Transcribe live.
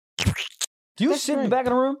Do you sit in the back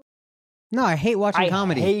of the room? No, I hate watching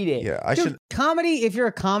comedy. I hate it. Yeah, Dude, comedy, if you're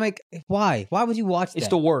a comic, why? Why would you watch that? It's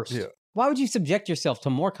the worst. Yeah. Why would you subject yourself to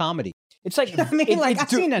more comedy? It's like, I mean, I've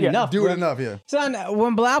seen enough. Do it enough, yeah. Son,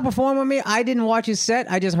 when Blau performed with me, I didn't watch his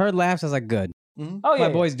set. I just heard laughs. I was like, good. Mm-hmm. Oh, yeah.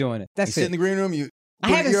 My boy's doing it. That's you sit in the green room, I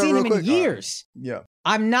haven't seen him in years. Yeah.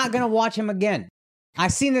 I'm not going to watch him again.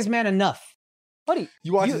 I've seen this man enough. Buddy,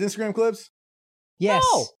 you watch his Instagram clips? Yes.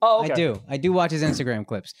 No. Oh, okay. I do. I do watch his Instagram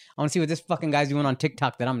clips. I want to see what this fucking guy's doing on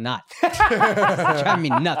TikTok that I'm not. It's driving me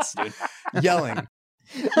nuts, dude. Yelling.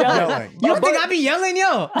 You don't think I be yelling,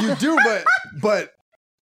 yo? You do, but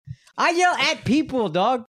I yell at people,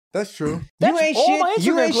 dog. That's true. You ain't shit.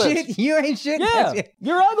 You ain't clips. shit. You ain't shit. Yeah,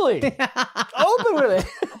 you're ugly. Open with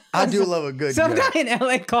it. I do love a good Some guy in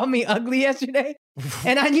LA called me ugly yesterday,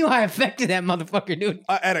 and I knew I affected that motherfucker, dude.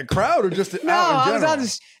 At a crowd or just No, out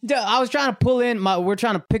in I was trying to pull in we're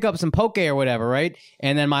trying to pick up some poke or whatever, right?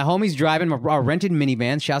 And then my homie's driving our rented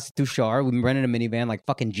minivan. Shouts to Tushar. We've been renting a minivan like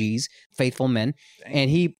fucking G's, faithful men. Dang. And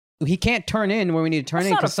he can't turn in where we need to turn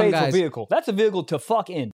in because some guys. That's not a faithful vehicle. That's a vehicle to fuck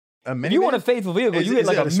in. If you want a faithful vehicle, you get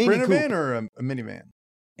like a mini Sprinter coupe. van or a minivan?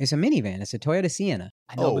 It's a minivan. It's a Toyota Sienna.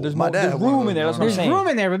 I know, but there's room in there. That's what I'm saying. There's room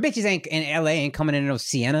in there, but bitches ain't in LA ain't coming in no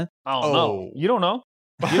Sienna. Oh, no. You don't know.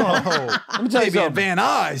 You don't know. Let me tell you Maybe something. in Van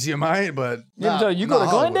Nuys, you might, but you go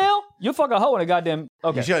to Glendale, you'll fuck a hoe in a goddamn.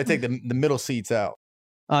 Okay. You gotta take the middle seats out.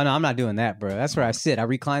 Oh, no, I'm not doing that, bro. That's where I sit. I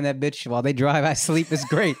recline that bitch while they drive. I sleep. It's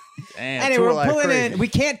great. Damn, and we're pulling in. We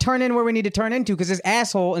can't turn in where we need to turn into because this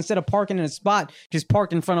asshole, instead of parking in a spot, just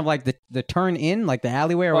parked in front of like the turn in, like the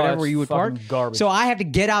alleyway or whatever where you would park. Garbage. So I have to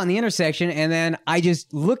get out in the intersection, and then I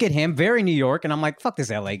just look at him, very New York, and I'm like, fuck this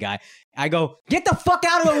LA guy. I go, get the fuck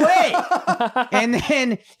out of the way. And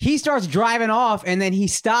then he starts driving off, and then he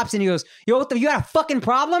stops and he goes, yo, you got a fucking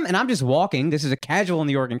problem? And I'm just walking. This is a casual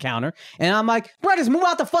New York encounter. And I'm like, bro, just move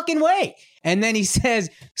out the fucking way. And then he says,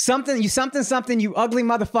 something, you ugly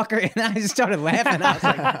motherfucker. And I just started laughing. I was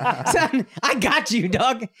like, son, I got you,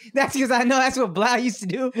 dog. That's because I know that's what Blau used to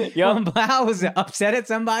do. Yep. When Blau was upset at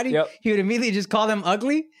somebody, he would immediately just call them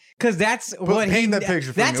ugly. Because that's what paint that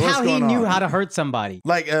picture for that's me. how he knew how to hurt somebody.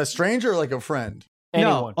 Like a stranger or like a friend?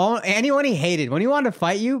 Anyone. No, anyone he hated. When he wanted to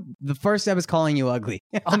fight you, the first step is calling you ugly.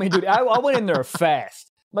 I mean, dude, I went in there fast.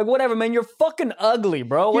 Like, whatever, man. You're fucking ugly,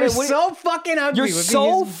 bro. You're so fucking ugly. You're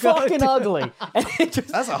so fucking ugly.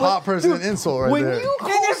 That's a hot person insult right when there. When you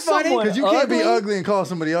call someone because you can't be ugly and call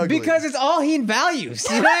somebody ugly. Because it's all he values.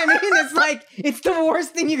 You know what I mean? It's like, it's the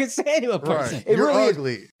worst thing you could say to a person. Right. It You're really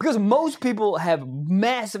ugly. Is. Because most people have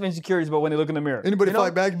massive insecurities about when they look in the mirror. Anybody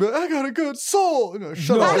fight back, but I got a good soul.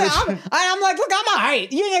 Shut up. I'm like, look, I'm a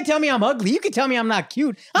height. You ain't gonna tell me I'm ugly. You can tell me I'm not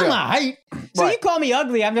cute. I'm a height. So you call me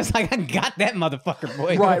ugly, I'm just like, I got that motherfucker,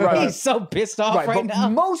 boy. Right. He's so pissed off right now.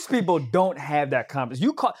 Most people don't have that confidence.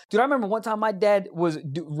 Dude, I remember one time my dad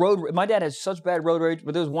my dad has such bad road rage,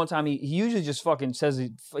 but there was one time he usually just fucking says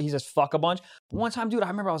he says fuck a bunch. One time, dude, I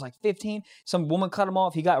remember I was like 15. Some woman cut him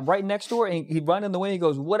off. He got right next door and he run in the window. He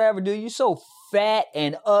goes, whatever, dude, you're so fat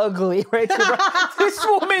and ugly. Right? This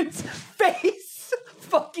woman's face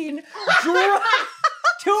fucking dropped.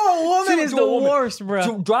 To a woman is the worst,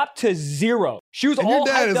 bro. Dropped to zero. She was and all your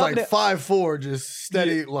dad is up like 5'4", just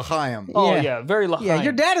steady l'chaim. Oh yeah, very l'chaim. Yeah,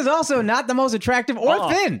 your dad is also not the most attractive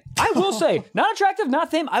or thin. I will say, not attractive,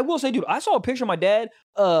 not thin. I will say, dude, I saw a picture of my dad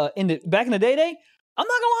back in the day. I'm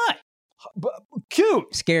not gonna lie,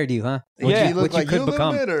 cute. Scared you, huh? Yeah, he look what like you could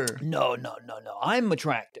become. Bit, or? No. I'm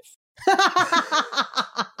attractive.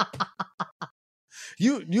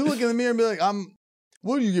 You look in the mirror and be like,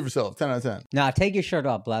 what do you give yourself? 10 out of 10. Nah, take your shirt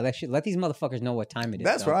off, Blau. That shit. Let these motherfuckers know what time it is.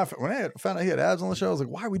 That's what when I found out he had abs on the show. I was like,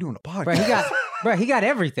 why are we doing a podcast? He got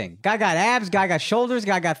everything. Guy got abs. Guy got shoulders.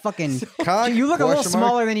 Guy got fucking. Cock, you look a little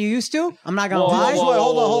smaller than you used to. I'm not gonna lie.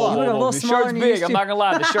 Hold on. You look a little smaller than you used to. I'm not gonna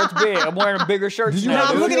lie. The shirt's big. I'm wearing bigger shirts now.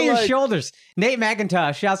 I'm looking at your shoulders. Nate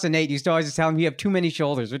McIntosh, shouts to Nate, used to always just tell him you have too many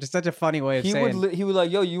shoulders, which is such a funny way of saying. He would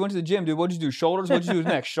like, yo, you went to the gym, dude. What'd you do? Shoulders? What'd you do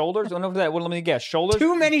next? Shoulders? Went over that. Let me guess. Shoulders?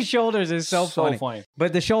 Too many shoulders is so funny.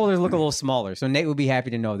 But the shoulders look a little smaller, so Nate would be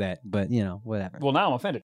happy to know that. But whatever. Well, now I'm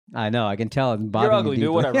offended. I know. I can tell. You're ugly, dude.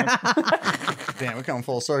 Whatever. Damn, we're coming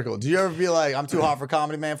full circle. Do you ever feel like I'm too hot for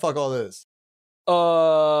comedy, man? Fuck all this.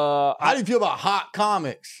 How do you feel about hot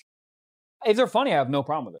comics? If they're funny, I have no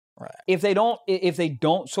problem with it. Right. If they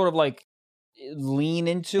don't sort of like lean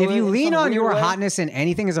into it. If you lean on your hotness in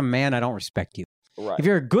anything as a man, I don't respect you. Right. If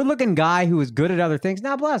you're a good-looking guy who is good at other things,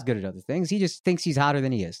 Blau's good at other things. He just thinks he's hotter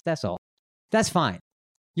than he is. That's all. That's fine.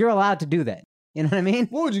 You're allowed to do that. You know what I mean?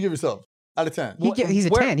 What would you give yourself out of 10? He's a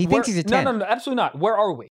 10. He thinks he's a 10. No, absolutely not. Where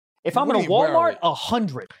are we? If I'm in a Walmart,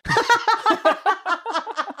 100.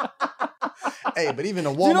 Hey, but even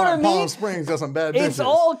the you know what Walmart I in Palm mean? Springs got some bad It's bitches.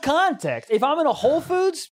 all context. If I'm in a Whole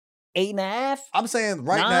Foods, 8.5. I'm saying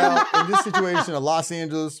right 9. now in this situation of Los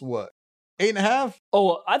Angeles, what 8.5?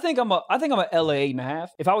 Oh, I think I'm a LA 8.5.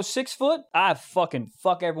 If I was 6 foot, I'd fucking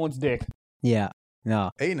fuck everyone's dick. Yeah.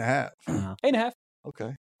 No. 8.5. No. 8.5. Okay. What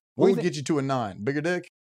do What you would get you to a 9? Bigger dick?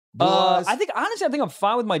 Blue eyes? I think I'm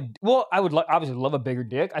fine with my. Well, I would obviously love a bigger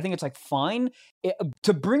dick. I think it's like fine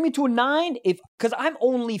to bring me to a 9 because I'm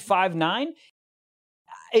only 5'9".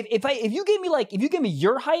 If you give me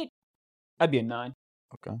your height, I'd be a 9.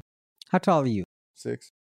 Okay. How tall are you?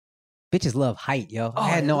 6. Bitches love height, yo. Oh, I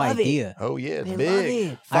had I no love it. idea. Oh yeah, it's They big.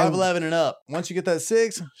 love it. 5'11" and up. Once you get that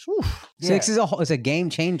 6, whew, 6 is a game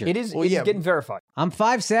changer. It is. Well, It yeah. is getting verified. I'm it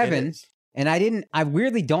 5'7", is. and I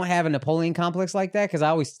weirdly don't have a Napoleon complex like that because I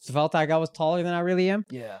always felt like I was taller than I really am.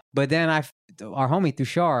 Yeah. But then our homie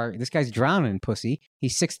Tushar, this guy's drowning in pussy.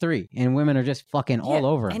 He's 6'3", and women are just fucking all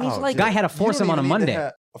over him. And he's Oh, like, dude. Guy had a You don't foursome on a even need to Monday.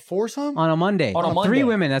 have- A foursome? On a Monday. On a 3 Monday.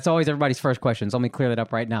 women. That's always everybody's first question. So let me clear that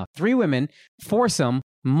up right now. 3 women, foursome,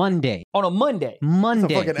 Monday. on a Monday.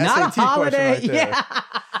 Monday. fucking Not a SAT question holiday. right there. Yeah.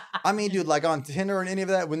 I mean, dude, like on Tinder and any of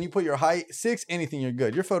that, when you put your height, 6, anything, you're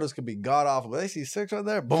good. Your photos could be god awful, but they see 6 right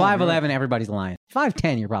there. Boom. 5'11", everybody's lying.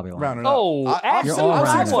 5'10", you're probably lying. Round it up. Oh, absolutely. I'm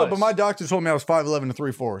I 6 foot, was. but my doctor told me I was 5'11" and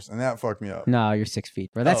 3/4, and that fucked me up. No, you're 6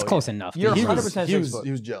 feet, bro. That's Oh, close yeah. enough. You're He 100% was, 6 he was, foot.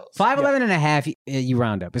 he was jealous. 5'11" and a half, you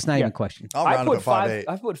round up. It's not even a question. I'll I round up put to 5'8".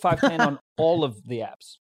 I put 5'10" on all of the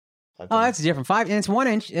apps. Oh, that's different. 5, and it's 1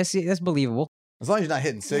 inch. That's believable. As long as you're not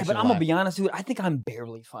hitting 6. Yeah, but you're I'm gonna lying. be honest, dude. I think I'm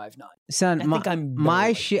barely 5'9". Son, I think I'm my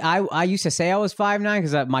barely. shit. I used to say I was 5'9"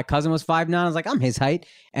 because my cousin was 5'9". I was like, I'm his height.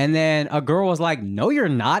 And then a girl was like, no, you're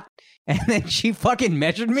not. And then she fucking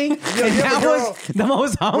measured me. And that was the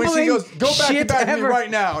most humbling When she goes, go back to shit back to me ever. right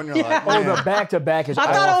now. And you're Yeah. like, Oh, man. the back to back is. I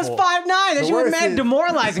thought I was awful. 5'9". And The she was worst mad is-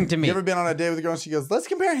 demoralizing to me. You ever been on a date with a girl and she goes, let's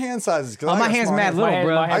compare hand sizes? Oh, my hand's mad little, hand-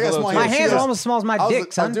 bro. my hand's I got little small too. My hands. hand's She goes- almost as small as my I dick,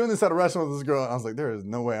 was son. doing this at a restaurant with this girl. And I was like, there is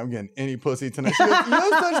no way I'm getting any pussy tonight. She goes, you have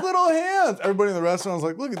such little hands. Everybody in the restaurant was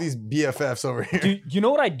like, look at these BFFs over here. Do you know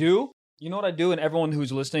what I do? You know what I do? And everyone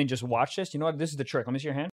who's listening, just watch this. You know what? This is the trick. Let me see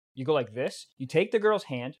your hand. You go like this. You take the girl's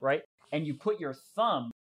hand, right? And you put your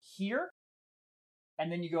thumb here.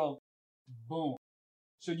 And then you go, boom.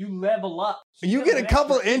 So you level up. So You have get a an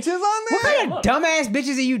couple extra- inches on What there? kind of dumbass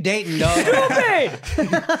bitches are you dating, dog?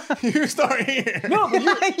 Stupid! You start here. No, but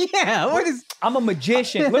Yeah, what is... I'm a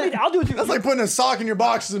magician. I'll do it to you. That's like putting a sock in your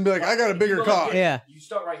boxes and be like, I got a bigger You go like cock. this. Yeah. You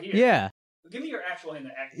start right here. Yeah, Give me your actual hand.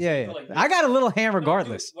 yeah, You yeah. go like this. I got a little hand No,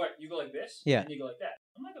 regardless. you go like this. Yeah. And you go like that.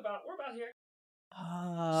 We're about here.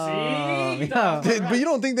 Oh, See? no. But you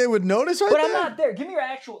don't think they would notice right But there? I'm not there. Give me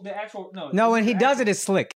no. No, when he does it, it's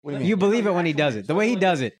slick. What do you mean? You believe it when he does it. The way he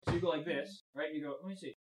does it. So you go like this, right? You go, let me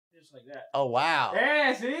see. Just like that. Oh, wow.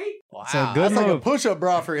 Yeah, see? Wow. It's a good That's like a move. push-up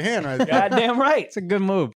bra for your hand right there. Goddamn right. It's a good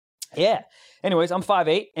move. Yeah. Anyways, I'm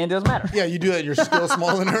 5'8", and it doesn't matter. Yeah, you do that. You're still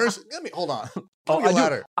smaller than hers. Let me hold on. Oh, Give me a I do.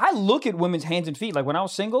 ladder. I look at women's hands and feet. Like when I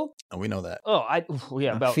was single, And we know that.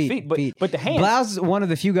 about feet. Feet. But the hands. Blau's one of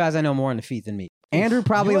the few guys I know more in the feet than me. Andrew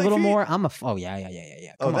probably You a like little feet? more. Oh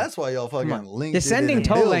yeah. Oh, Come on. that's why y'all Come fucking on. linked it Descending and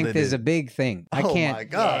toe builded length is it. a big thing. I Oh can't. my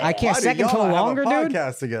God. I can't Why do second y'all toe have a longer, dude.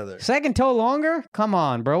 podcast together. Second toe longer? Come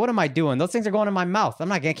on, bro. What am I doing? Those things are going in my mouth.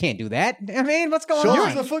 I can't do that. I mean, what's going Schultz on?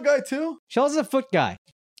 is a foot guy too? Schultz is a foot guy.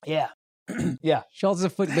 Yeah. Yeah. Schultz is a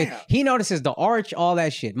foot. But he notices the arch, all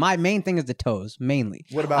that shit. My main thing is the toes, mainly.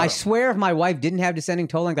 What about I him? swear, if my wife didn't have descending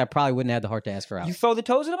toe length, I probably wouldn't have the heart to ask her out. You throw the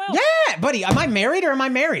toes in the mouth? Yeah, buddy. Am I married or am I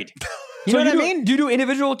married? You know what I mean? Do you do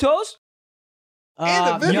individual toes?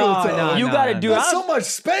 Individual toe. You gotta do That's I so was- much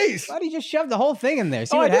space. Why do you just shove the whole thing in there?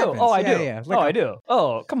 See I what do. happens. Oh, I do. Yeah. Oh, I do.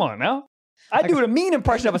 Oh, come on now. I do a mean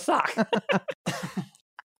impression of a sock.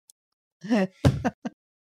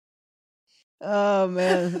 Oh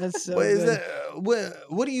man, that's so What is good. that?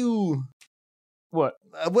 What do you? What?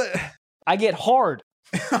 What? I get hard.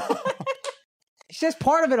 It's just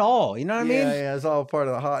part of it all. You know what I mean? Yeah, it's all part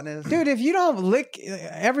of the hotness, Dude, if you don't lick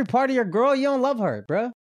every part of your girl, you don't love her,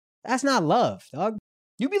 bro. That's not love, dog.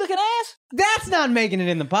 You be looking ass? That's not making it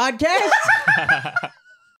in the podcast.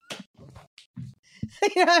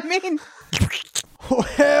 You know what I mean?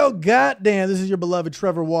 Well, goddamn, this is your beloved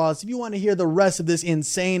Trevor Wallace. If you want to hear the rest of this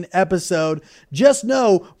insane episode, just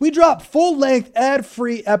know we drop full-length,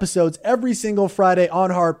 ad-free episodes every single Friday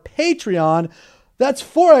on our Patreon. That's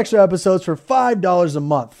 4 extra episodes for $5 a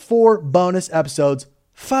month. 4 bonus episodes,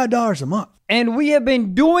 $5 a month. And we have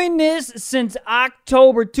been doing this since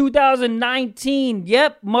October 2019.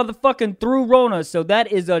 Yep, motherfucking through Rona. So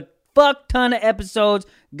that is a fuck ton of episodes.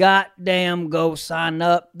 Goddamn, go sign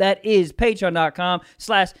up. That is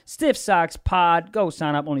patreon.com/stiffsockspod. Go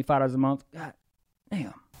sign up, only $5 a month. God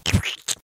damn.